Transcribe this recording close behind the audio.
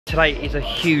today is a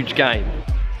huge game.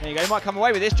 There you go, he might come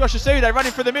away with this. Josh Asst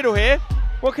running through the middle here.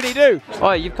 What can he do?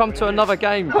 Oh, you've come to another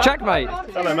game. Checkmate.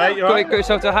 Hello, mate. You all right? Got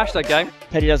yourself to a hashtag game.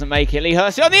 Petty doesn't make it. Lee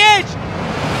Hersey on the edge!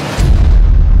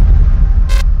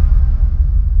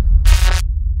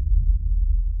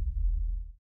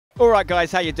 Alright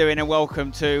guys, how you doing and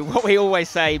welcome to what we always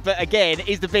say, but again,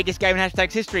 is the biggest game in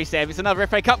Hashtag's history, Seb. It's another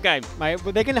FA Cup game. Mate,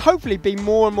 well, they're going to hopefully be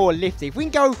more and more lifty. If we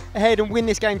can go ahead and win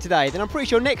this game today, then I'm pretty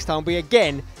sure next time will be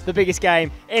again the biggest game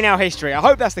in our history. I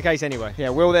hope that's the case anyway. Yeah,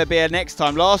 will there be a next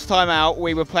time? Last time out,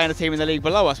 we were playing a team in the league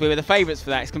below us. We were the favourites for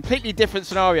that. It's a completely different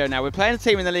scenario now. We're playing a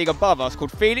team in the league above us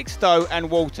called FELIXSTOWE and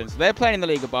WALTON. So they're playing in the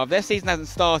league above. Their season hasn't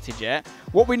started yet.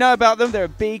 What we know about them, they're a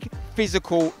big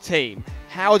physical team.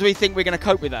 How do we think we're going to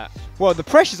cope with that? Well, the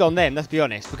pressure's on them, let's be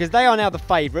honest, because they are now the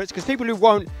favourites, because people who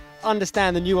won't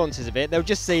understand the nuances of it, they'll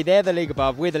just see they're the league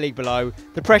above, we're the league below.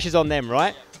 The pressure's on them,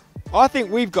 right? I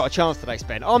think we've got a chance today,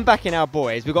 Spen. I'm backing our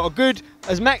boys. We've got a good,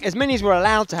 as many as we're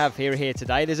allowed to have here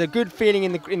today. There's a good feeling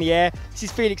in the air. This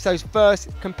is FELIXSTOWE's first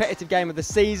competitive game of the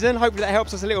season. Hopefully that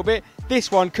helps us a little bit.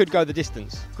 This one could go the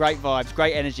distance. Great vibes,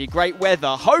 great energy, great weather.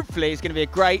 Hopefully it's going to be a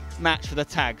great match for the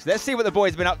tags. Let's see what the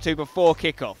boys have been up to before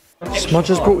kick-off.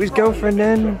 Smudger's brought his girlfriend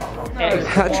in.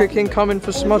 Hat-trick incoming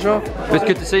for Smudger. It's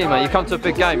good to see you, mate. You come to a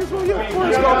big game. He's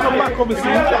got to come back,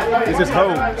 obviously. It's his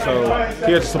home, so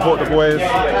here to support the boys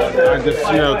and just,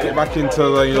 you know, get back into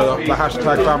the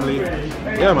hashtag family.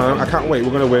 Yeah, man, I can't wait.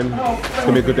 We're going to win. It's going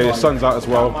to be a good day. The sun's out as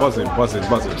well. Buzzing, buzzing,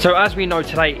 buzzing. So as we know,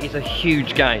 today is a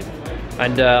huge game.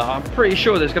 And I'm pretty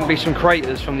sure there's going to be some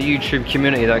creators from the YouTube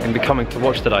community that are going to be coming to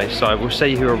watch today. So we'll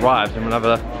see who arrives and we'll have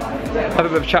a bit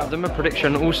of a chat with them, a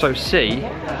prediction, and also see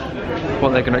what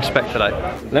they're going to expect today.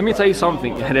 Let me tell you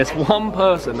something. There's one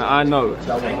person that I know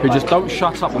who just don't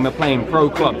shut up when we're playing pro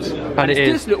clubs. And it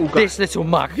is this little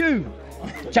mug. You!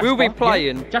 We'll be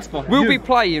playing. We'll be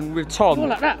playing with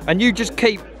Tom. And you just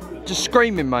keep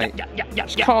screaming, mate.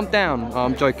 Just calm down. Oh,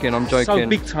 I'm joking, I'm joking. So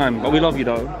big time, but we love you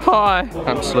though. Hi.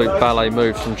 Absolute ballet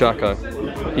moves from Jacko.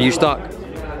 Are you stuck?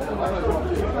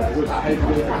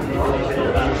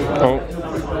 Oh.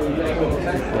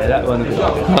 Yeah, that one.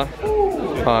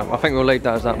 Alright, I think we'll leave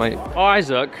that as that, mate.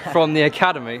 Isaac from the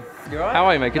academy. How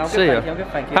are you, mate? Good to see you. I'm good,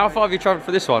 thank you. How far have you travelled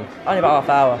for this one? Only about half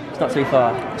hour. It's not too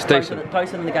far. It's decent.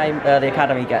 Closer than the game, the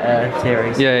academy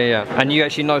series. Yeah. And you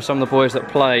actually know some of the boys that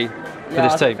play for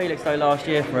this team? I was at FELIXSTOWE last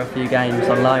year for a few games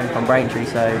on loan from Braintree,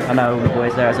 so I know all the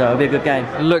boys there as well. It'll be a good game.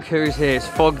 Look who's here. It's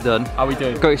Fogden. How we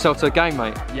doing? Got yourself to a game,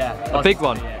 mate. Yeah. A big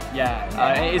one.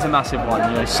 Yeah, it is a massive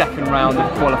one. You know, second round of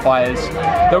qualifiers.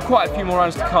 There are quite a few more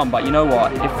rounds to come, but you know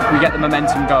what? If we get the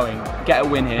momentum going, get a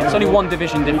win here. It's only one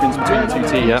division difference between the two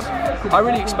teams. Yeah. I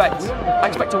really expect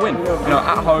to win. You know,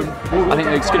 at home, I think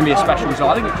it's going to be a special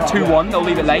result. I think it's 2-1. They'll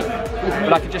leave it late,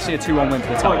 but I could just see a 2-1 win for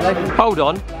the Tigers. Hold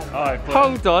on.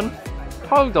 Hold on.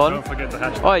 Don't forget the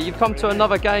hashtag. Oh, you've come to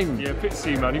another game. Yeah,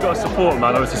 Physio, man. You got to support,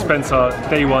 man. Obviously, Spencer,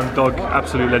 day one dog,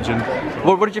 absolute legend.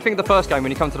 What did you think of the first game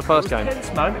when you come to the first game? Tense,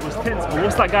 man. It was tense. But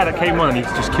what's that guy that came on and he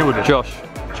just killed it? Josh.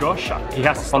 Josh? He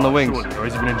has to start on the wings. Surely, or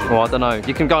has he been injured? Well, I don't know.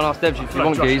 You can go and ask Debs if you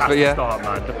want, Geese, but yeah. Start,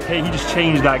 man. He just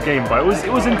changed that game, but it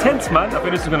was intense, man. I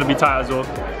think this is going to be tight as well.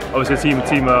 Obviously,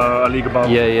 a league above.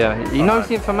 Yeah. He knows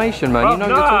the information, man. Well, you know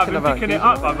what you're talking I've been picking it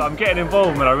up. I'm getting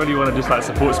involved, man. I really want to just like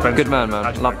support Spencer. Good man.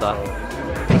 Love that.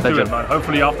 Do it, man.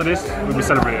 Hopefully after this, we'll be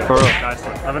celebrating. For real. Nice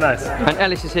one. Have a nice. And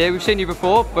Ellis is here. We've seen you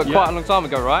before, but quite a long time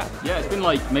ago, right? Yeah, it's been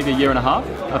like maybe a year and a half,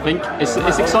 I think. It's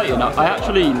exciting. I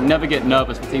actually never get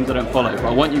nervous for teams I don't follow, but I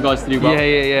want you guys to do well.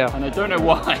 Yeah. And I don't know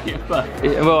why, but...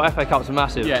 Well, FA Cup's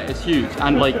massive. Yeah, it's huge.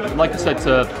 And like I said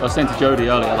I was saying to Jody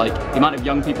earlier, like the amount of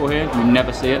young people here, you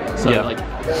never see it. So like,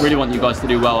 really want you guys to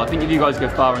do well. I think if you guys go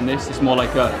far in this, it's more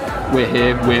like we're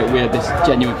here, we're this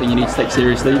genuine thing you need to take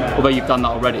seriously, although you've done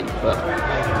that already. But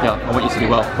yeah, I want you to do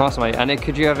well. Nice, mate. And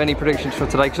could you have any predictions for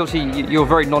today? Because obviously you're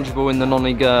very knowledgeable in the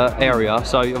non-league area,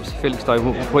 so obviously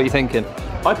FELIXSTOWE, what are you thinking?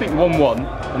 I think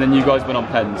 1-1, and then you guys win on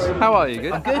pens. How are you?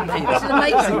 Good? I'm good, mate. This is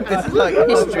amazing. This is like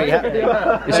history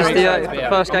happening. Is this the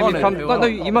first game you've come to? No,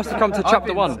 you must have come to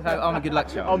chapter 1. I'm a good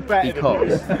luck charm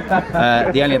because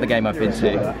the only other game I've been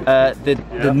to,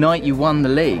 the night you won the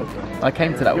league, I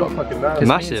came to that one.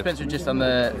 Massive. Me and Spencer had just done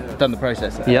the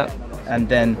process. Yeah. And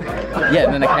then,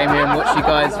 then I came here and watched you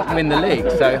guys win the league.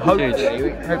 So hopefully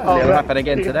it'll happen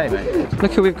again today, mate.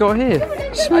 Look who we've got here.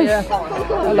 Smith.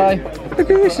 Hello. Look at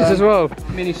this as well.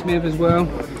 Mini Smith as well.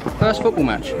 First football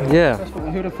match. Yeah.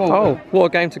 Who'd have thought? Oh, what a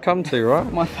game to come to,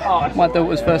 right? My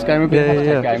daughter's first game would be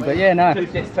a game, but no.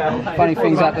 Funny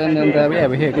things happen, and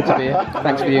we're here. Good to be here.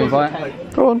 Thanks for the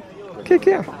invite. Go on, kick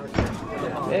it.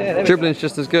 Dribbling's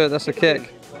just as good. That's a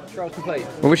kick.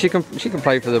 Well, she can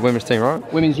play for the women's team,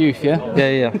 right? Women's youth, yeah?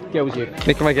 Yeah. Girls youth.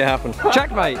 We can make it happen.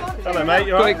 Jack, mate. Hello, mate.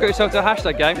 You Got yourself to a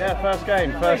hashtag game. Yeah, first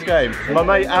game. My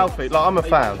mate Alfie, like I'm a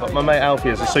fan, but my mate Alfie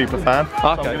is a super fan. Okay. So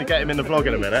I'm going to get him in the vlog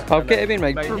in a minute. I'll get him in,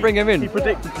 mate. Bring him in. He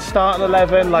predicted to start at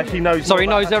 11, like he knows. So he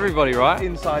knows everybody, right?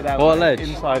 Inside out. What a ledge.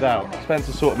 Inside out.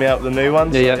 Spencer sorted me out with the new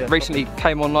one. Yeah. Recently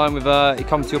came online with, he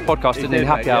come to your podcast, didn't he?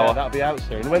 Happy Hour. Yeah, that'll be out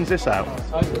soon. When's this out?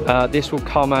 This will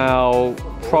come out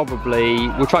probably,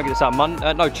 we'll try and get this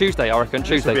out Tuesday, I reckon.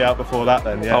 Tuesday. This will be out before that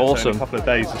then, yeah. Oh, so awesome. in a couple of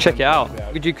days. Check it out.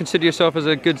 Would you consider yourself as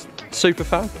a good super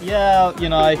fan? Yeah, you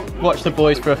know, watched the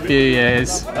boys for a few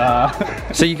years.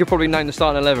 So you could probably name the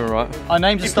starting 11, right? I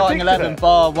named the starting 11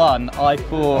 bar one. I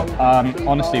thought,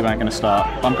 honestly, we weren't going to start.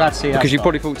 I'm glad to see Because you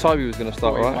probably thought Toby was going to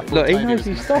start, right? Look, he knows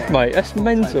his stuff, mate. That's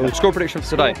mental. Score prediction for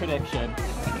today.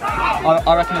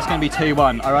 I reckon it's going to be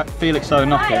 2-1. I reckon Felixstowe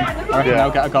knocking. I reckon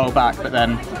they'll get a goal back, but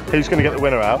then... Who's going to get the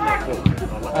winner out?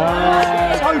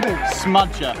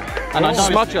 Smudger. And I know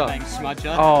Smudger.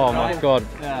 Smudger. Oh my god.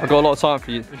 I've got a lot of time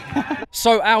for you.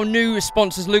 So our new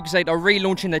sponsors, Lucozade, are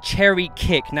relaunching the Cherry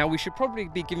Kick. Now we should probably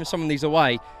be giving some of these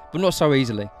away, but not so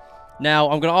easily.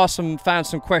 Now I'm going to ask some fans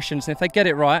some questions, and if they get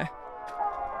it right,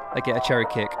 they get a Cherry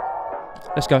Kick.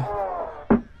 Let's go.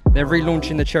 They're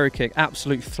relaunching the Cherry Kick.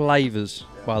 Absolute flavours,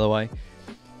 by the way.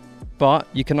 But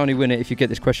you can only win it if you get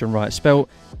this question right. Spell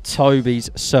Toby's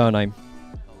surname.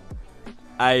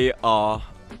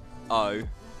 AROMOLARAN.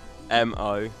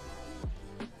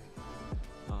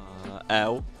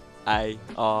 I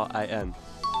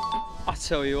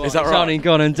tell you what, is that he's right? only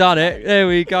gone and done it. There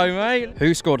we go, mate.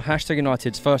 Who scored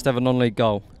 #United's first ever non-league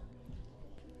goal?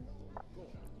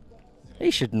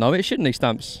 He should know it, shouldn't he,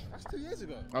 Stamps? That's 2 years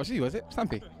ago. Oh, gee, was it?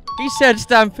 Stampy. He said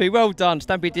Stampy. Well done.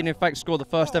 Stampy did in fact score the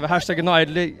first ever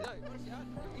 #United.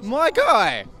 My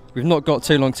guy. We've not got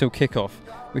too long till kick-off.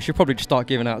 We should probably just start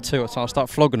giving out two at a time, start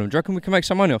flogging them. Do you reckon we can make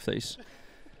some money off these?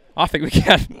 I think we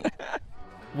can.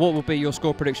 What will be your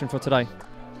score prediction for today?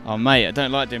 Oh mate, I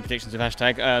don't like doing predictions with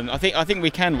hashtag. I think we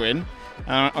can win.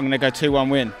 I'm going to go 2-1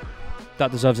 win.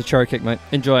 That deserves a cherry kick, mate.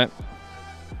 Enjoy it.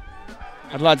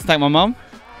 I'd like to thank my mum.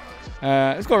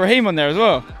 It's got Raheem on there as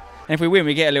well. And if we win,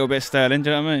 we get a little bit of sterling.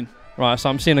 Do you know what I mean? Right, so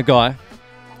I'm seeing a guy.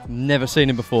 Never seen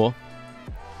him before.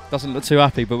 Doesn't look too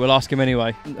happy, but we'll ask him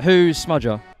anyway. Who's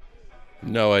Smudger?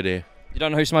 No idea. You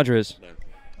don't know who Smudger is? No.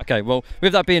 Okay, well,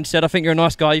 with that being said, I think you're a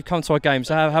nice guy. You've come to our game,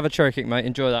 so have a cherry kick, mate.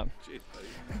 Enjoy that.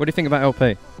 What do you think about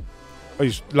LP? Oh,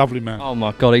 he's a lovely man. Oh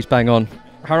my God, he's bang on.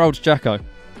 How old's Jacko?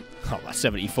 Oh, that's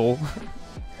 74.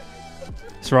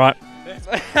 That's right.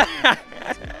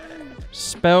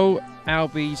 Spell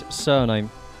Albie's surname.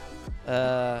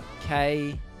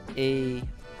 Keith.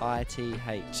 Oh,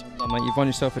 mate, you've won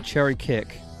yourself a cherry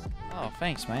kick. Oh,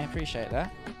 thanks, mate. Appreciate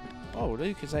that. Oh,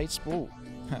 Lucozade Sport.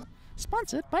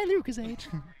 Sponsored by Lucozade.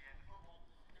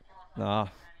 Nah,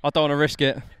 I don't want to risk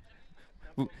it.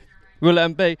 We'll let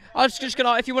him be. I was just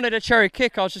gonna, if you wanted a cherry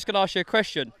kick, I was just gonna ask you a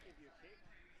question.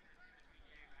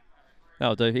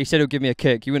 That'll do. He said he'll give me a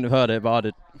kick. You wouldn't have heard it, but I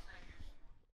did.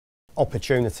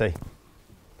 Opportunity.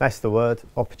 That's the word,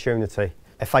 opportunity.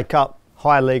 FA Cup,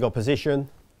 higher league opposition.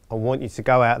 I want you to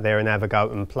go out there and have a go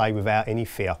and play without any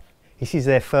fear. This is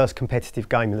their first competitive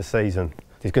game of the season.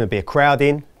 There's going to be a crowd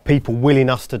in, people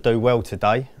willing us to do well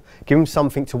today. Give them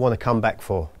something to want to come back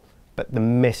for. But the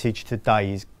message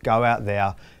today is go out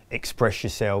there, express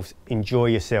yourselves, enjoy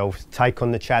yourselves, take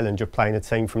on the challenge of playing a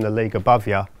team from the league above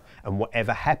you, and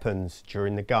whatever happens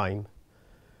during the game,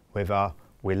 whether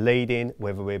we're leading,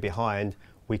 whether we're behind,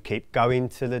 we keep going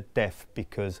to the death,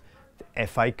 because the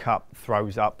FA Cup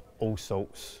throws up all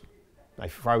sorts.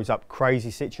 It throws up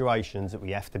crazy situations that we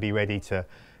have to be ready to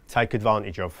take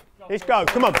advantage of. Let's go,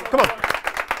 come on, come on.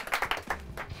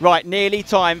 Right, nearly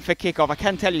time for kick-off. I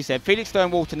can tell you, Seb, Felixstowe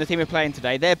and Walton, the team are playing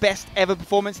today, their best ever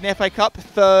performance in the FA Cup,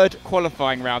 third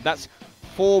qualifying round. That's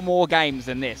 4 more games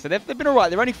than this. So they've been all right.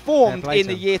 They're only formed in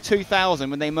the year 2000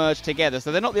 when they merged together. So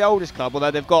they're not the oldest club,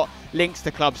 although they've got links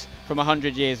to clubs from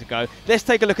 100 years ago. Let's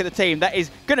take a look at the team that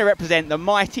is going to represent the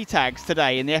mighty Tags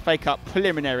today in the FA Cup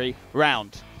preliminary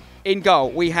round. In goal,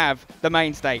 we have the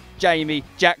mainstay, Jamie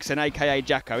Jackson, a.k.a.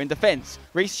 Jacko. In defence,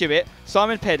 Reece Stewart,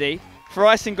 Simon Peddy,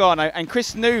 Farai Singano and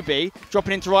Chris Newby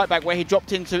dropping into right back, where he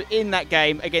dropped into in that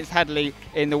game against Hadley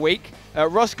in the week.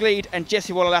 Ross Gleed and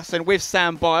Jesse Wallace-Lasson with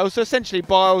Sam Biles. So essentially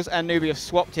Biles and Newby have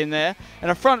swapped in there.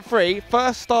 And a front three,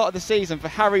 first start of the season for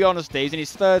Harry Honesty. He's in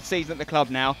his 3rd season at the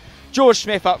club now. George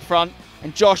Smith up front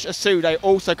and Josh Asude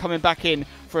also coming back in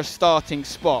for a starting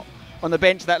spot. On the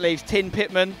bench that leaves Tin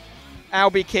Pitman,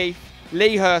 Albie Keith,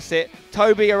 Lee Hersett,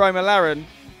 Toby Aroma-Laran,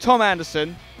 Tom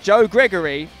Anderson, Joe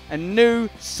Gregory and new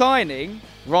signing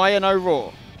Ryan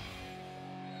O'Rourke.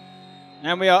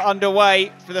 And we are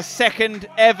underway for the second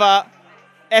ever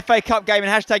FA Cup game in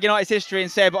 #United's history.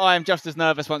 And Seb, I am just as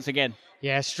nervous once again.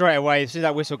 Yeah, straight away, as soon as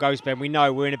that whistle goes, Ben, we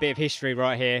know we're in a bit of history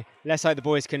right here. Let's hope the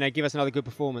boys can give us another good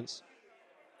performance.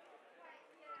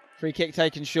 Free kick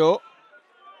taken short.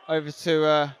 Over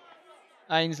to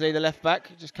Ainsley, the left back,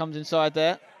 just comes inside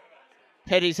there.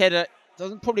 Peddy's header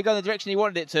doesn't probably go in the direction he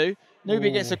wanted it to.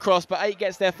 Nubi gets across, but 8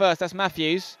 gets there first. That's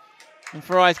Matthews. And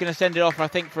Farai's going to send it off, I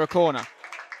think, for a corner.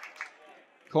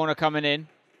 Corner coming in.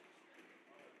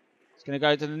 It's going to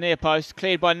go to the near post,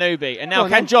 cleared by Nubi. And now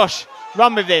can Josh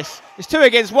run with this? It's 2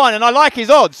 against 1, and I like his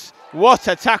odds. What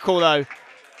a tackle, though,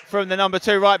 from the number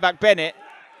 2 right back, Bennett.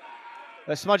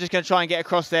 But Smudge is going to try and get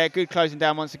across there. Good closing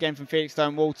down once again from Felixstowe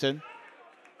and Walton.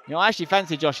 You know, I actually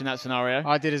fancy Josh in that scenario.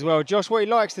 I did as well. Josh, what he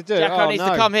likes to do... Jacko needs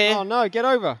to come here. Oh, no, get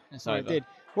over. That's no, over. He did.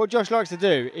 What Josh likes to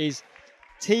do is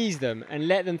tease them and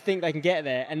let them think they can get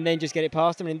there and then just get it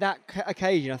past them. And in that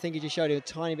occasion, I think he just showed him a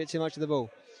tiny bit too much of the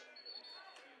ball.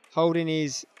 Holding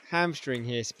his hamstring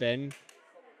here, Spen.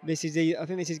 I think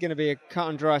this is going to be a cut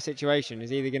and dry situation.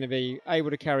 He's either going to be able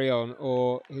to carry on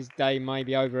or his day may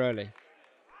be over early.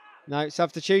 No,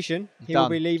 substitution. He will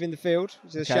be leaving the field,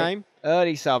 which is a shame.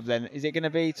 Early sub then. Is it going to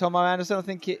be Tomo Anderson? I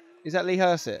think is that Lee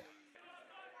Hersett?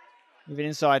 Moving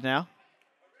inside now.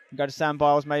 Go to Sam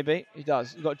Biles maybe. He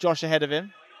does. You've got Josh ahead of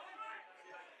him.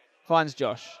 Finds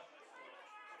Josh.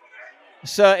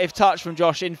 Assertive touch from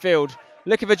Josh infield.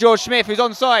 Looking for George Smith, who's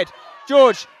onside.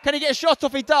 George, can he get a shot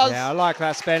off? He does. Yeah, I like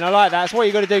that, Spen. I like that. That's what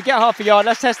you've got to do. Get half a yard.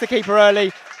 Let's test the keeper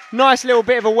early. Nice little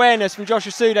bit of awareness from Josh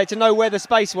Asude to know where the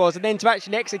space was and then to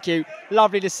actually execute.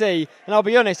 Lovely to see. And I'll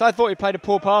be honest, I thought he played a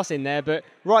poor pass in there, but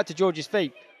right to George's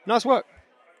feet. Nice work.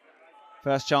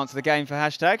 First chance of the game for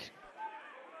 #.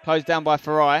 Closed down by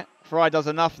Farai. Farai does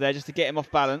enough there just to get him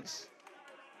off balance.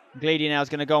 Gleedy now is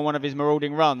going to go on one of his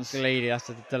marauding runs. Gleedy, that's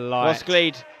a delight. Ross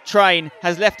Gleed, train,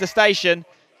 has left the station.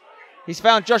 He's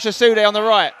found Josh Asude on the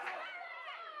right.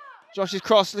 Josh's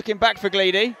cross looking back for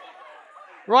Gleedy.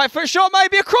 Right foot shot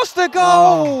maybe across the goal.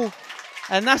 Oh.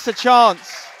 And that's a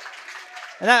chance.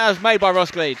 And that was made by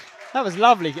Ross Gleed. That was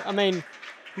lovely. I mean,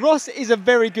 Ross is a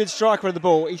very good striker of the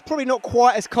ball. He's probably not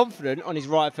quite as confident on his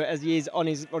right foot as he is on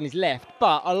his left.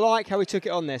 But I like how he took it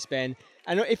on there, Spen.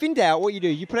 And if in doubt, what you do,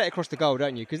 you put it across the goal,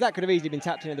 don't you? Because that could have easily been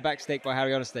tapped in at the back stick by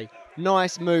Harry Honesty.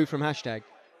 Nice move from #.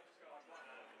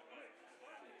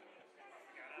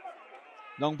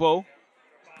 Long ball.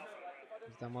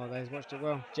 He's done well there. He's watched it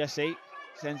well. Jesse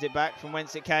sends it back from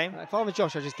whence it came. If I were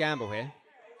Josh, I'd just gamble here.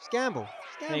 Just gamble.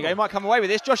 There you go. He might come away with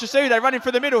this. Josh Asude running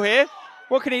through the middle here.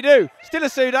 What can he do? Still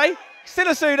Asude. Still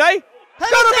Asude.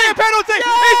 It's got to be a penalty.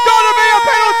 Yeah! It's got to be a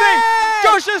penalty.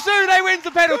 Josh Asude wins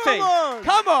the penalty.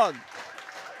 Come on.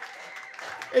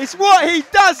 It's what he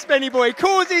does, Benny Boy. He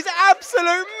causes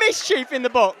absolute mischief in the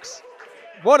box.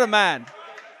 What a man.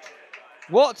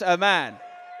 What a man.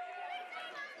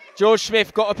 George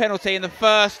Smith got a penalty in the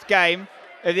first game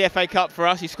of the FA Cup for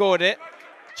us. He scored it.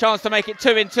 Chance to make it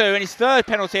 2-2 and his 3rd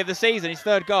penalty of the season, his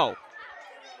 3rd goal.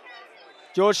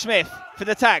 George Smith for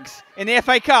the Tags in the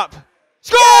FA Cup.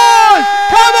 Scores!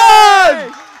 Come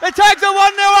on! The Tags are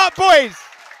 1-0 up, boys.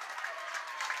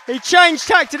 He changed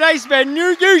tack today, Sven.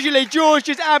 Usually George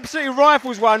just absolutely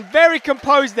rifles one. Very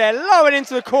composed there, lowered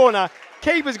into the corner.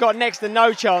 Keeper's got next to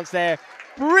no chance there.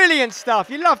 Brilliant stuff.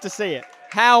 You love to see it.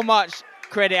 How much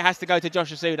credit has to go to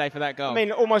Josh Asude for that goal? I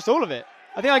mean, almost all of it.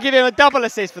 I think I'll give him a double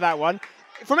assist for that one.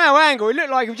 From our angle, it looked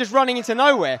like he was just running into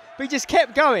nowhere, but he just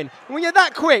kept going. And when you're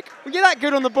that quick, when you're that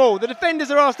good on the ball, the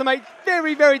defenders are asked to make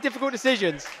very, very difficult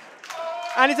decisions.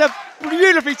 And it's a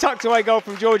beautifully tucked away goal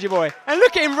from Georgie boy. And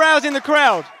look at him rousing the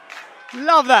crowd.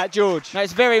 Love that, George. No,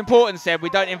 it's very important, Seb. We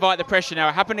don't invite the pressure now.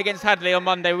 It happened against Hadley on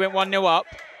Monday. We went 1-0 up,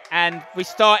 and we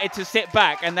started to sit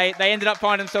back, and they ended up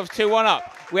finding themselves 2-1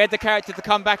 up. We had the character to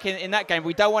come back in that game.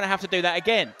 We don't want to have to do that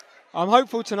again. I'm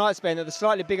hopeful tonight, Ben, that the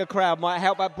slightly bigger crowd might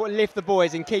help lift the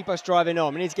boys and keep us driving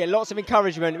on. We need to get lots of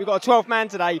encouragement. We've got a 12th man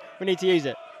today. We need to use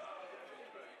it.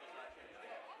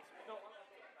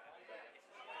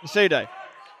 Asude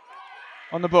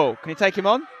on the ball. Can he take him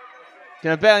on?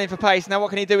 Going to bet on him for pace. Now what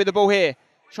can he do with the ball here?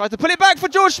 Tries to pull it back for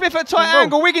George Smith at a tight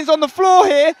angle. Wiggins on the floor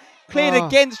here. Cleared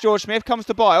against George Smith. Comes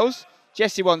to Biles.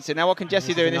 Jesse wants it. Now what can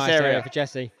Jesse do in this area? For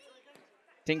Jesse.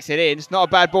 Dinks it in. It's not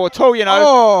a bad ball at all, you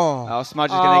know. Oh, Smudge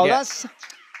is going to get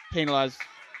penalised.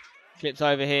 Flips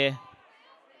over here.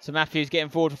 So Matthews getting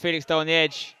forward for Felixstowe on the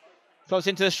edge. Close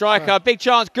into the striker. Big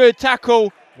chance. Good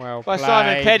tackle by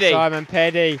Simon Peddy. Simon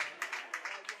Peddy.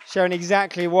 Showing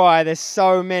exactly why there's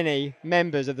so many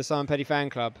members of the Simon Peddy fan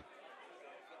club.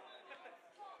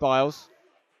 Biles.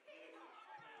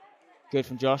 Good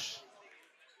from Josh.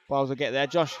 Biles will get there.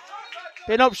 Josh.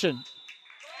 Bit an option.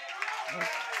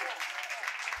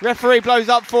 Referee blows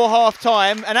up for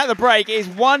half-time, and at the break it is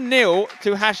 1-0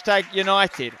 to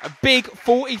 #United. A big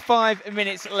 45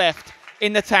 minutes left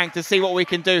in the tank to see what we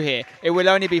can do here. It will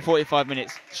only be 45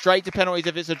 minutes. Straight to penalties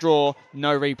if it's a draw,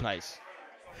 no replays.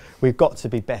 We've got to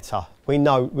be better. We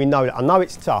know that. I know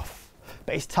it's tough,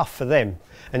 but it's tough for them.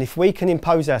 And if we can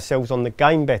impose ourselves on the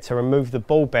game better and move the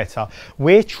ball better,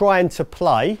 we're trying to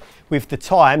play with the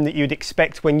time that you'd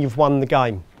expect when you've won the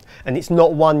game. And it's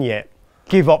not won yet.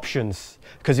 Give options.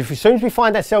 Because as soon as we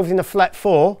find ourselves in a flat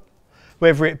four,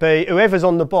 whether it be whoever's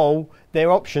on the ball, their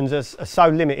options are so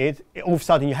limited, all of a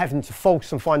sudden you're having to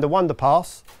force and find a wonder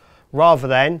pass rather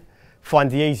than find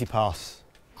the easy pass.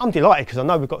 I'm delighted because I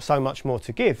know we've got so much more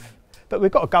to give. But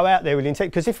we've got to go out there with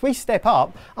intent, because if we step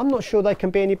up, I'm not sure they can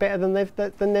be any better than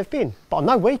they've been. But I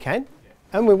know we can,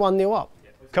 and we're 1-0 up.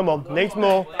 Come on, needs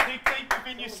more. Dig deep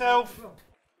within yourself.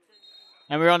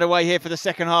 And we're underway here for the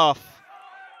second half.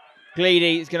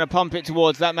 Gleedy is going to pump it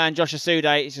towards that man, Josh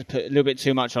Asude. He's just put a little bit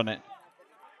too much on it.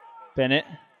 Bennett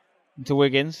into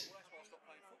Wiggins.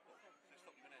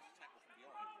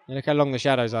 Yeah, look how long the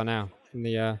shadows are now. From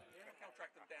the,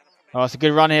 Oh, it's a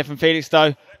good run here from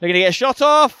Felixstowe. They're going to get a shot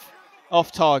off.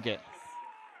 Off target.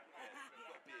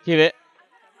 Give it.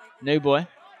 New boy.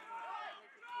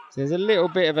 So there's a little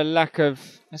bit of a lack of...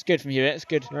 That's good from Hewitt. It's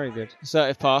good. Very good.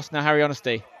 Assertive pass. Now Harry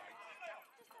Honesty.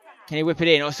 Can he whip it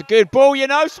in? Oh, it's a good ball, you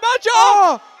know. Smudge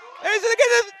off! Is it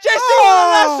again? Jesse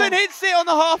Lassen hits it on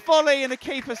the half volley and the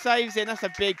keeper saves it. That's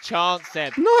a big chance,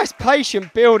 Seb. Nice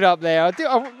patient build up there.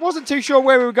 I wasn't too sure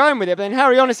where we were going with it, but then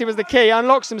Harry Honesty was the key.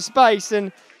 Unlocked some space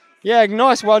and yeah,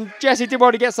 nice one. Jesse did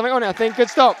well to get something on it, I think. Good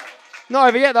stop. Not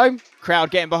over yet, though.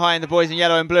 Crowd getting behind the boys in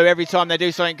yellow and blue every time they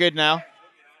do something good now.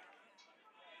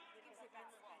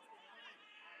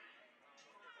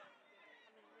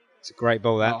 It's a great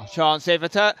ball, that. Oh, chance here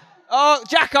for Oh,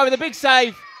 Jacko with a big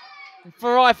save.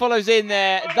 Farai follows in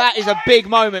there. That is a big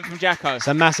moment from Jacko. It's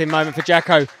a massive moment for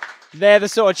Jacko. They're the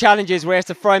sort of challenges where he has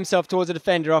to throw himself towards a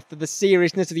defender after the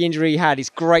seriousness of the injury he had. It's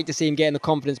great to see him getting the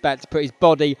confidence back to put his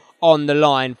body on the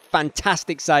line.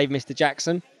 Fantastic save, Mr.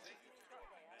 Jackson.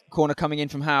 Corner coming in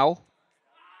from Howell.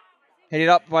 Headed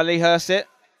up by Lee Hursett.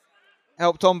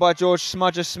 Helped on by George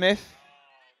Smudger-Smith.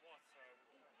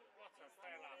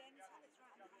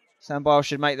 Sam Biles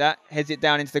should make that. Heads it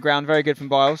down into the ground. Very good from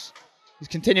Biles. He's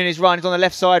continuing his run. He's on the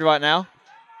left side right now.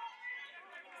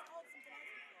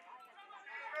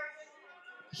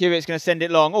 Hewitt's going to send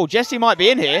it long. Oh, Jesse might be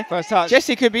in here. First touch.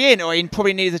 Jesse could be in. Or he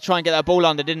probably needed to try and get that ball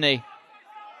under, didn't he?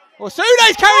 Well,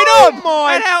 Sude's carried on!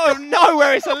 And out of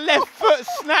nowhere, it's a left foot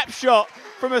snapshot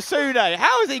from Asude.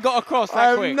 How has he got across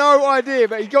that quick? I have no idea,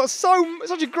 but he got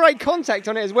such a great contact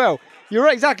on it as well. You're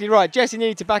exactly right. Jesse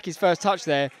needed to back his first touch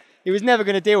there. He was never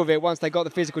going to deal with it once they got the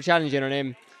physical challenge in on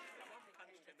him.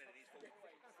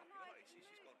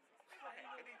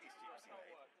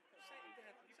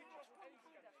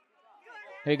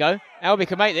 Here we go. Albie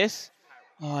can make this.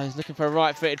 Oh, he's looking for a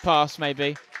right-footed pass, maybe.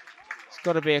 It's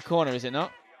got to be a corner, is it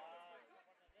not?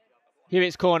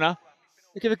 Hewitt's corner.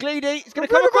 Look at the Gleedy. It's going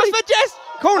to come across for Jess.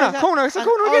 Corner. It's a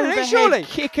corner again, isn't it? Surely.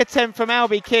 Kick attempt from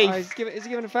Albie Keith. Oh, is he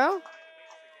giving a foul?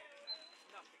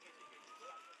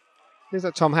 Looks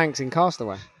like Tom Hanks in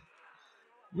Castaway.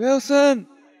 Wilson.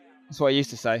 That's what I used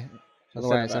to say. By the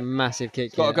way, it's a massive kick.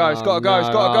 It's got to go. It's got to go. It's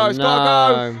got to go. It's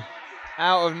got to go.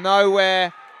 Out of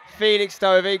nowhere.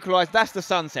 Felixstowe have equalised. That's the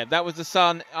sun, Seb. That was the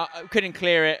sun. Couldn't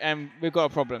clear it, and we've got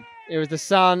a problem. It was the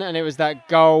sun, and it was that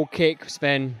goal kick,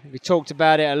 Spen. We talked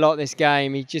about it a lot this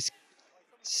game. He just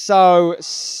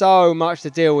so much to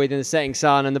deal with in the setting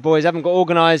sun, and the boys haven't got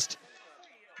organised.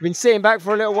 We've been sitting back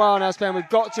for a little while now, Spen. We've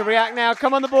got to react now.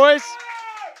 Come on, the boys.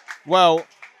 Well,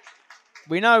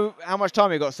 we know how much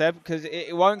time we've got, Seb, because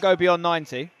it won't go beyond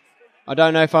 90. I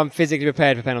don't know if I'm physically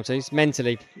prepared for penalties,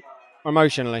 mentally or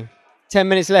emotionally. 10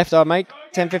 minutes left, I'll make.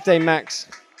 10, 15 max.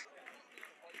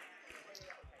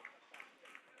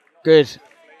 Good.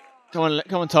 Come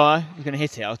on, Ty. You're going to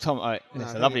hit it. Oh, Tom. Oh,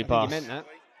 that's a lovely pass. You meant that.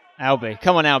 Albie.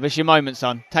 Come on, Albie. It's your moment,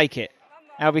 son. Take it.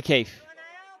 Albie Keith.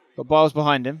 Got Biles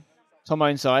behind him. Tomo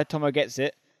inside. Tomo gets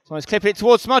it. Tomo's clipping it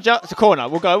towards Smudger. It's a corner.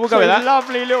 We'll go with that.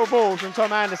 Lovely little ball from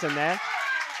Tom Anderson there.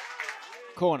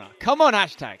 Corner. Come on,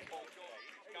 hashtag.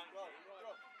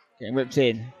 Getting whipped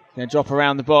in. Going to drop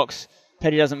around the box.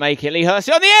 Petty doesn't make it. Lee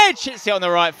Hursey on the edge. Hits it on the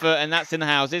right foot, and that's in the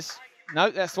houses. No,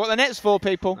 that's what the net's for,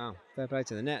 people. Oh, fair play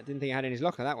to the net. Didn't think he had in his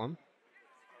locker, that one.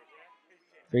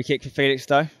 Free kick for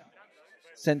Felixstowe.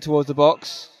 Sent towards the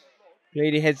box.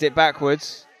 Gleedy heads it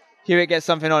backwards. Hewitt gets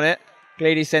something on it.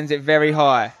 Gleedy sends it very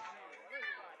high.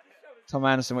 Tom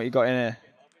Anderson, what you got in here?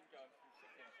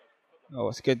 Oh,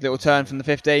 it's a good little turn from the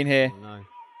 15 here. Oh, no.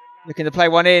 Looking to play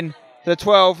one in. to the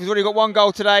 12. He's already got 1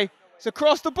 goal today. It's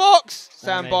across the box.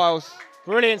 Sam Biles.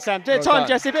 Brilliant, Sam. Bit of Well time, done.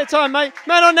 Jesse. Bit of time, mate.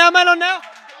 Man on now, man on now.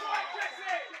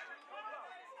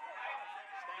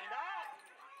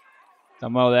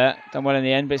 Done well there. Done well in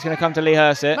the end, but it's going to come to Lee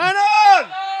Hersett. Man on!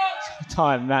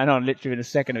 Time, man on, literally in a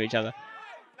second of each other.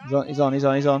 He's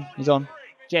on.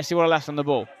 Jesse Wallace on the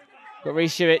ball. Got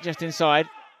Reece Hewitt just inside.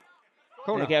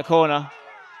 Gonna get a corner.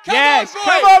 Yes,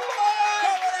 come on!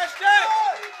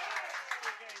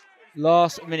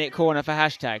 Last minute corner for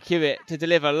hashtag. Hewitt to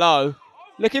deliver low.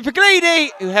 Looking for Gleedy,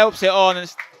 who helps it on and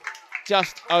it's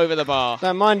just over the bar.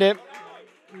 Don't mind it.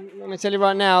 Let me tell you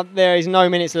right now, there is no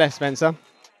minutes left, Spencer.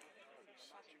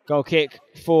 Goal kick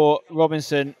for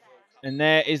Robinson. And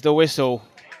there is the whistle.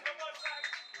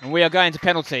 And we are going to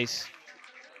penalties.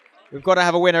 We've got to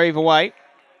have a winner either way.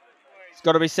 It's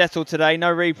got to be settled today.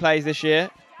 No replays this year.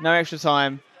 No extra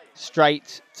time.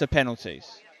 Straight to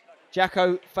penalties.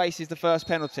 Jacko faces the first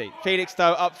penalty.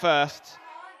 Felixstowe up first.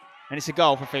 And it's a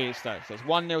goal for Felixstowe. So it's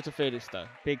 1-0 to Felixstowe.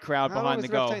 Big crowd behind the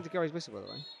goal. How long has the ref taken to go his whistle, by the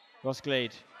way? Ross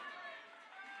Gleed.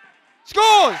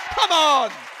 Scores! Come on!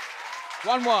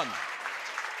 1-1.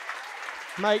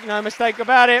 Make no mistake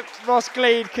about it. Ross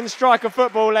Gleed can strike a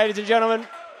football, ladies and gentlemen.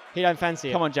 He don't fancy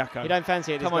it. Come on, Jacko. He don't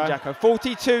fancy it, this Come on, guy. Jacko.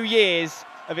 42 years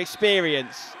of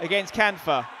experience against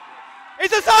Canfer.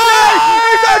 It's a save!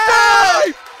 It's a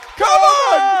save! Come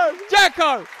on!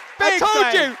 Jacko! I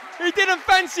told you! He didn't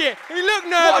fancy it. He looked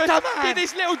nervous. Did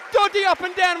this little doddy up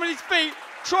and down with his feet.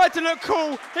 Tried to look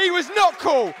cool. He was not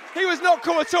cool. He was not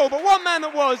cool at all. But one man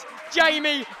that was,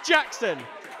 Jamie Jackson.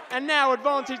 And now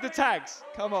advantage the tags.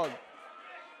 Come on.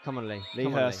 Come on, Lee. Lee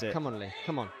Come on, Hersett. Lee. Come on, Lee.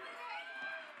 Come on.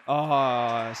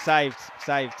 Oh, saved.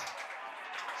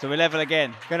 So we're level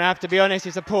again. Gonna have to be honest,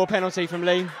 it's a poor penalty from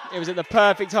Lee. It was at the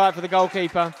perfect height for the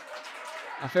goalkeeper.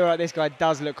 I feel like this guy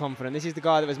does look confident. This is the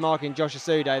guy that was marking Josh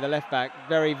Asude, the left back.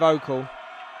 Very vocal.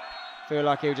 Feel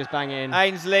like he'll just bang it in.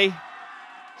 Ainsley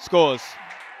scores.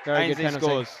 Very Ainsley good penalty.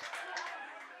 scores.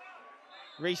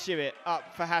 Reece Hewitt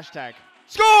up for hashtag.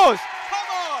 Scores!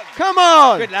 Come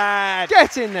on! Good lad.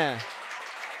 Get in there.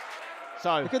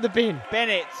 So look at the bin.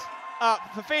 Bennett up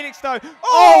for Felixstowe.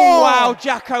 Oh, wow,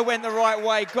 Jacko went the right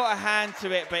way, got a hand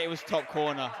to it, but it was top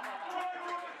corner.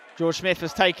 George Smith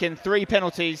has taken 3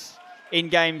 penalties in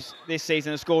games this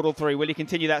season and scored all 3. Will he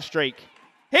continue that streak?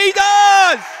 He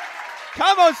does!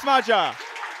 Come on, Smudger.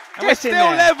 And we're still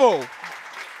level.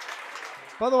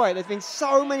 By the way, there's been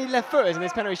so many left footers in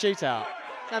this penalty shootout.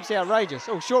 It's absolutely outrageous.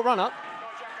 Oh, short run up.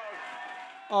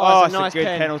 Oh, it's a nice good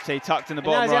pen. penalty tucked in the And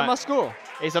bottom now is it right. a must score?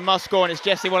 It's a must score and it's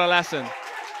Jesse Waller-Lassen.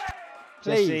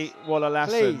 Please. Jesse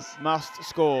Waller-Lassen Please. must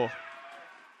score.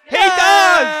 He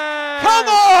does! Come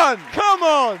on! Come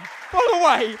on! By the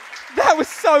way, that was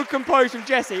so composed from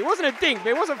Jesse. It wasn't a dink, but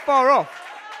it wasn't far off.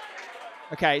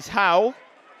 Okay, it's Howell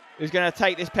who's going to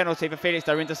take this penalty for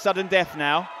Felixstowe into sudden death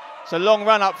now. It's a long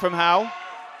run up from Howell.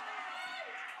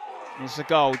 It's a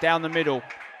goal down the middle.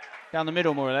 Down the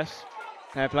middle, more or less.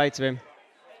 Fair play to him.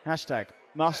 Hashtag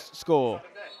must score.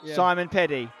 Yeah. Simon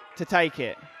Peddy to take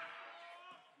it.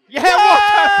 Yeah,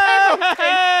 what a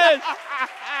penalty!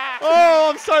 Oh,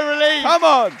 I'm so relieved. Come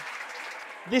on.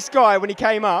 This guy, when he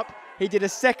came up, he did a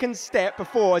second step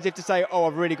before as if to say, oh,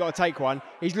 I've really got to take one.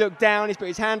 He's looked down, he's put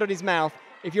his hand on his mouth.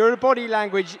 If you're a body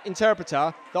language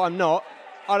interpreter, that I'm not,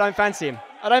 I don't fancy him.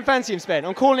 I don't fancy him, Spen.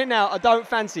 I'm calling it now, I don't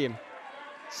fancy him.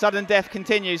 Sudden death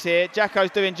continues here.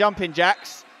 Jacko's doing jumping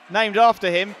jacks, named after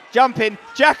him. Jumping,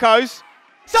 Jacko's.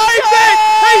 Saved it!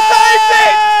 He saved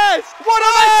it! What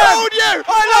have I told you?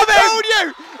 I told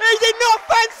you! He did not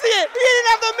fancy it! He didn't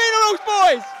have the minerals,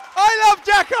 boys! I love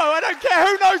Jacko! I don't care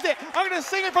who knows it! I'm going to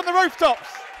sing it from the rooftops!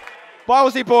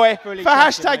 Bilesy boy Fully for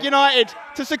trusted, hashtag mate. United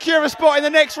to secure a spot in the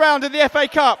next round of the FA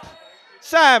Cup.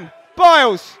 Sam,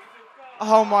 Biles.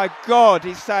 Oh my God,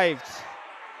 he's saved.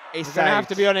 He's I'm saved. going to have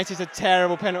to be honest, it's a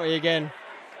terrible penalty again.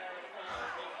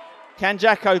 Can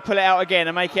Jacko pull it out again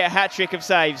and make it a hat-trick of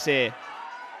saves here?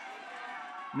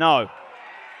 No.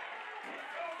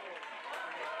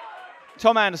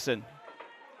 Tom Anderson.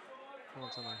 Come on,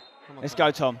 Tommy. Come on, Let's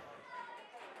Tommy. go, Tom.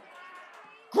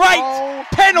 Great Oh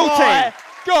penalty! my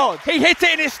God! He hit it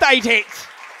and it stayed hit.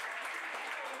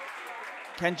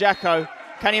 Can Jacko,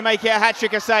 can he make it a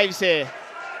hat-trick of saves here?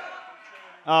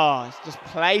 Oh, he's just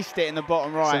placed it in the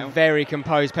bottom It's right. a very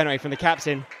composed penalty from the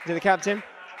captain. Is it the captain?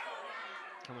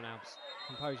 Come on, Albs.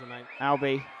 Composure, mate.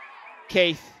 Albie.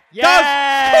 Keith.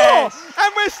 Yes! Does score!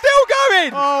 And we're still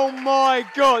going! Oh my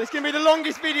God, it's going to be the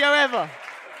longest video ever.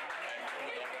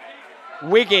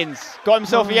 Wiggins got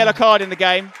himself a yellow card in the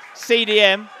game.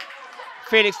 CDM.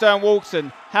 Felixstowe and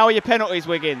Walton. How are your penalties,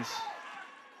 Wiggins?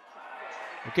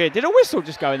 Good. Did a whistle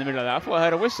just go in the middle of that? I thought I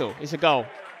heard a whistle. It's a goal.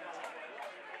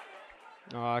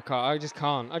 Oh, I can't. I just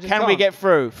can't. Can we get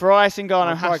through? Farai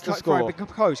Singano has to score.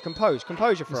 Composure,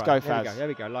 Farai. Let's go, Faz. There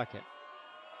we go. Like it.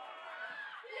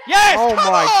 Yes! Oh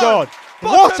my God!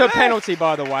 What a penalty,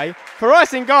 by the way. Farai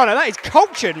Singano, that is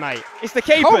cultured, mate. It's the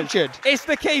keepers. Cultured. It's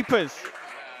the keepers.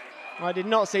 I did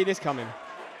not see this coming.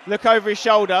 Look over his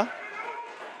shoulder.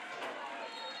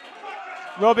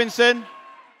 Robinson.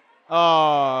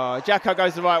 Oh, Jacko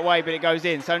goes the right way, but it goes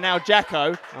in. So now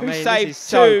Jacko, who saved this is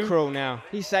so two. cruel now.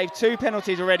 He saved 2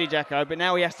 penalties already, Jacko, but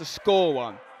now he has to score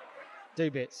one. Do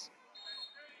bits.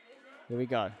 Here we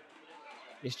go.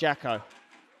 It's Jacko.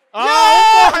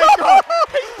 Oh my God!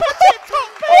 He's put it top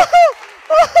bit.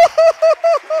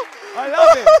 I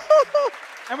love it.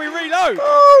 And we reload.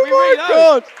 Oh my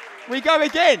God! We go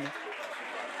again.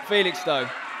 Felixstowe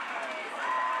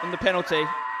on the penalty.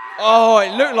 Oh,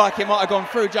 it looked like it might have gone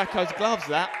through Jacko's gloves,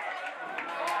 that.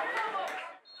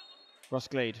 Ross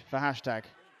Gleed for hashtag.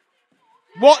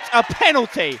 What a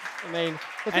penalty! I mean,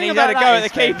 and he's had a go at the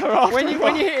keeper after when you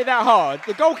hit it that hard,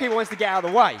 the goalkeeper wants to get out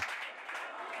of the way.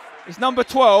 It's number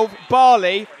 12,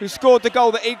 Barley, who scored the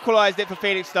goal that equalised it for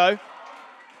Felixstowe.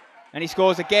 And he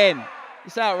scores again.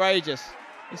 It's outrageous.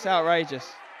 It's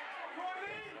outrageous.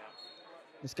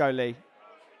 Let's go, Lee.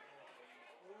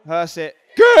 Hurst.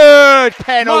 Good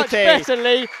penalty. Much better,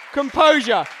 Lee.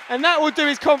 Composure. And that will do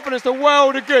his confidence the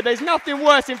world of good. There's nothing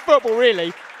worse in football,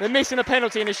 really, than missing a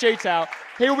penalty in a shootout.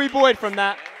 He'll be buoyed from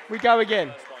that. We go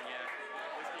again.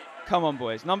 Come on,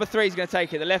 boys. Number 3 is going to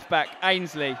take it. The left back,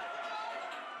 Ainsley.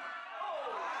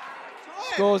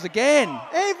 Scores again.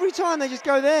 Every time they just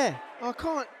go there. I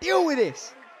can't deal with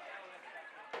this.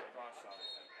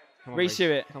 Reece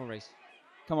Hewitt. Come on, Reece.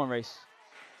 Come on, Reece.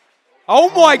 Oh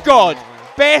my God!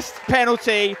 Best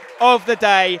penalty of the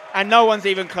day, and no one's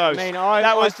even close. I mean,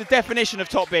 that was the definition of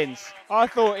top bins. I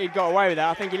thought he'd got away with that.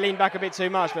 I think he leaned back a bit too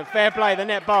much, but fair play, the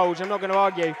net bulged. I'm not going to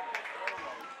argue.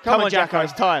 Come on, Jacko,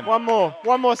 it's time. One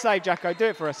more save, Jacko. Do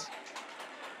it for us.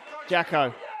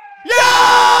 Jacko.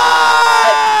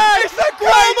 Yeah! It's a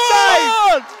great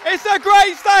save! It's a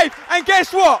great save! And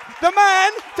guess what? The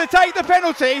man to take the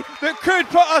penalty that could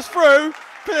put us through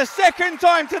for the second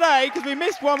time today, because we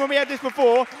missed one when we had this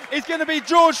before, is going to be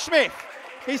George Smith.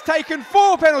 He's taken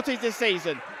 4 penalties this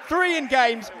season. 3 in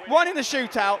games, 1 in the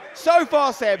shootout. So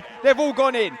far, Seb, they've all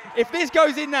gone in. If this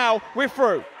goes in now, we're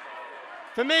through.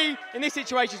 For me, in this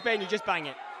situation, Ben, you just bang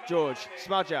it. George,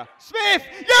 Smudger, Smith!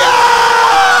 Yes!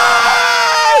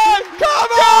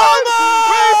 Come on!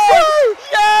 We're through!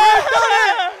 Yeah! We've done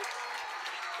it!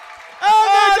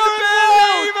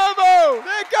 Unbelievable!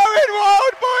 They're going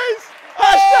wild, boys!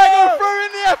 Hashtag are through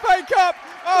in the FA Cup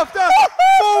after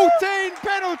 14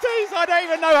 penalties. I don't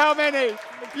even know how many.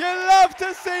 You love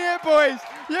to see it, boys.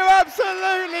 You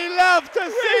absolutely love to see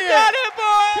it. We got it,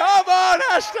 boys. Come on,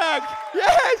 hashtag.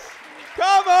 Yes.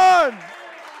 Come on.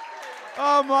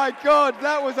 Oh my God,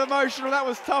 that was emotional. That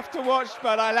was tough to watch,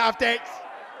 but I loved it.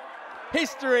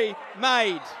 History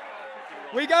made.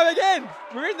 We go again.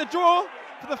 We're in the draw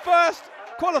for the first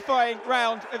qualifying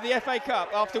round of the FA Cup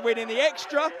after winning the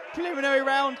extra preliminary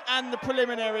round and the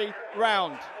preliminary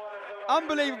round.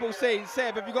 Unbelievable scenes.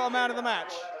 Seb, have you got a man of the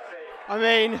match? I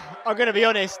mean, I'm going to be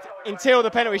honest, until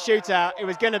the penalty shootout, it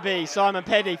was going to be Simon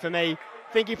Peddy for me.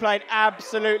 I think he played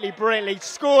absolutely brilliantly,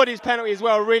 scored his penalty as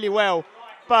well, really well.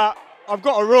 But I've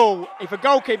got a rule, if a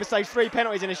goalkeeper saves 3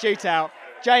 penalties in a shootout,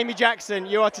 Jamie Jackson,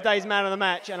 you are today's man of the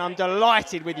match, and I'm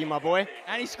delighted with you, my boy.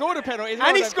 And he scored a penalty as well.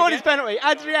 And he scored his penalty.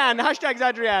 Adrian, hashtag's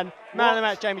Adrian, man of the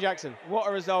match, Jamie Jackson. What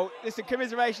a result. Listen,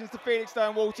 commiserations to Felixstowe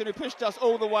and Walton, who pushed us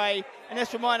all the way. And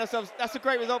let's remind ourselves, that's a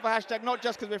great result for hashtag, not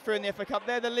just because we're through in the FA Cup,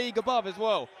 they're the league above as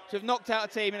well. So we've knocked out a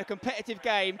team in a competitive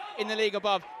game in the league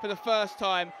above for the first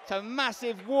time. It's a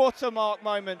massive watermark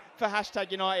moment for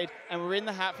hashtag United, and we're in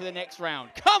the hat for the next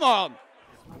round. Come on!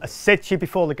 I said to you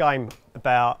before the game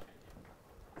about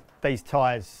these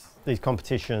ties, these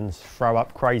competitions throw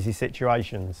up crazy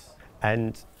situations,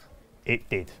 and it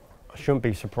did. I shouldn't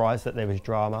be surprised that there was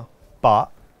drama,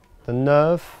 but the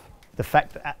nerve, the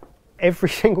fact that every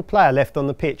single player left on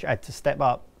the pitch had to step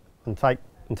up and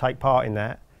take part in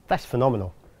that, that's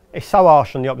phenomenal. It's so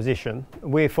harsh on the opposition.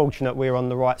 We're fortunate we're on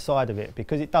the right side of it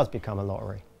because it does become a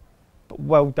lottery. But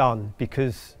well done,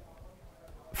 because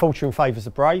fortune favours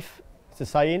the brave, it's a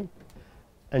saying,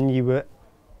 and you were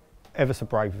ever so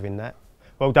brave within that.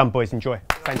 Well done, boys. Enjoy.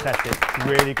 Fantastic.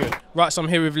 Really good. Right, so I'm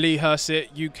here with Lee Hurst.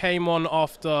 You came on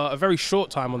after a very short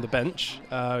time on the bench.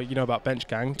 You know about bench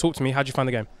gang. Talk to me. How'd you find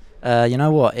the game? You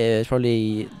know what? It was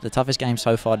probably the toughest game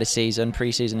so far this season,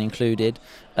 pre-season included.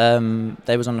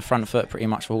 They was on the front foot pretty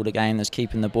much for all the game. They was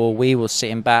keeping the ball. We were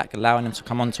sitting back, allowing them to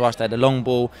come on to us. They had a long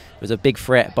ball. It was a big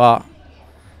threat, but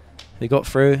We got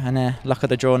through, and luck of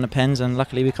the draw on the pens, and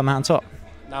luckily we come out on top.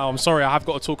 Now, I'm sorry, I have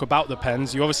got to talk about the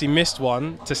pens. You obviously missed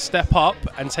one. To step up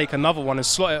and take another one and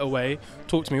slot it away,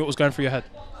 talk to me, what was going through your head?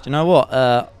 Do you know what?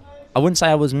 I wouldn't say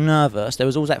I was nervous. There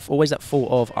was always that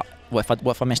thought of, what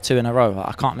if I miss 2 in a row?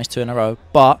 I can't miss 2 in a row,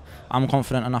 but I'm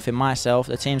confident enough in myself,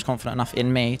 the team's confident enough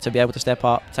in me to be able to step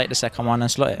up, take the second one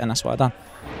and slot it, and that's what I've done.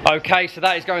 Okay, so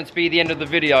that is going to be the end of the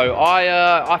video.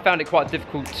 I found it quite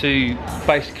difficult to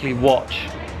basically watch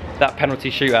that penalty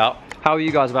shootout. How are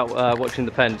you guys about watching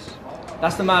the pens?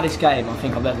 That's the maddest game I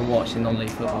think I've ever watched in non-league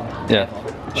football.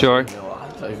 Yeah, sure. I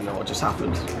don't even know what just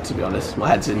happened, to be honest. My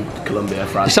head's in Colombia,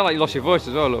 France. You sound like you lost your voice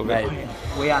as well a little bit.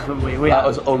 That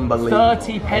was unbelievable.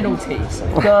 30 penalties.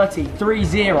 30.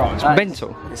 3-0. It's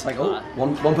mental. It's like, oh,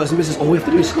 one person misses, all we have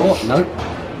to do is score. No.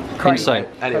 Crazy. Insane.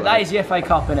 Anyway. That is the FA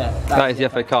Cup, innit? That is the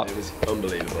FA Cup. It was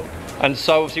unbelievable. And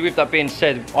so, obviously, with that being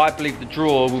said, I believe the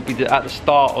draw will be at the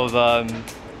start of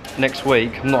next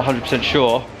week. I'm not 100%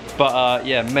 sure. But,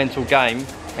 yeah, mental game.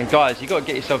 And guys, you've got to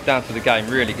get yourself down to the game,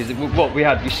 really, because what we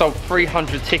had, we sold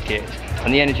 300 tickets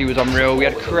and the energy was unreal. We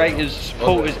had creators,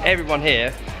 supporters, everyone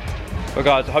here. But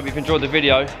guys, I hope you've enjoyed the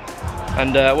video.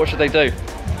 And what should they do?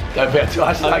 Don't forget to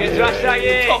hashtag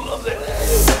it. Top loves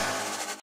it.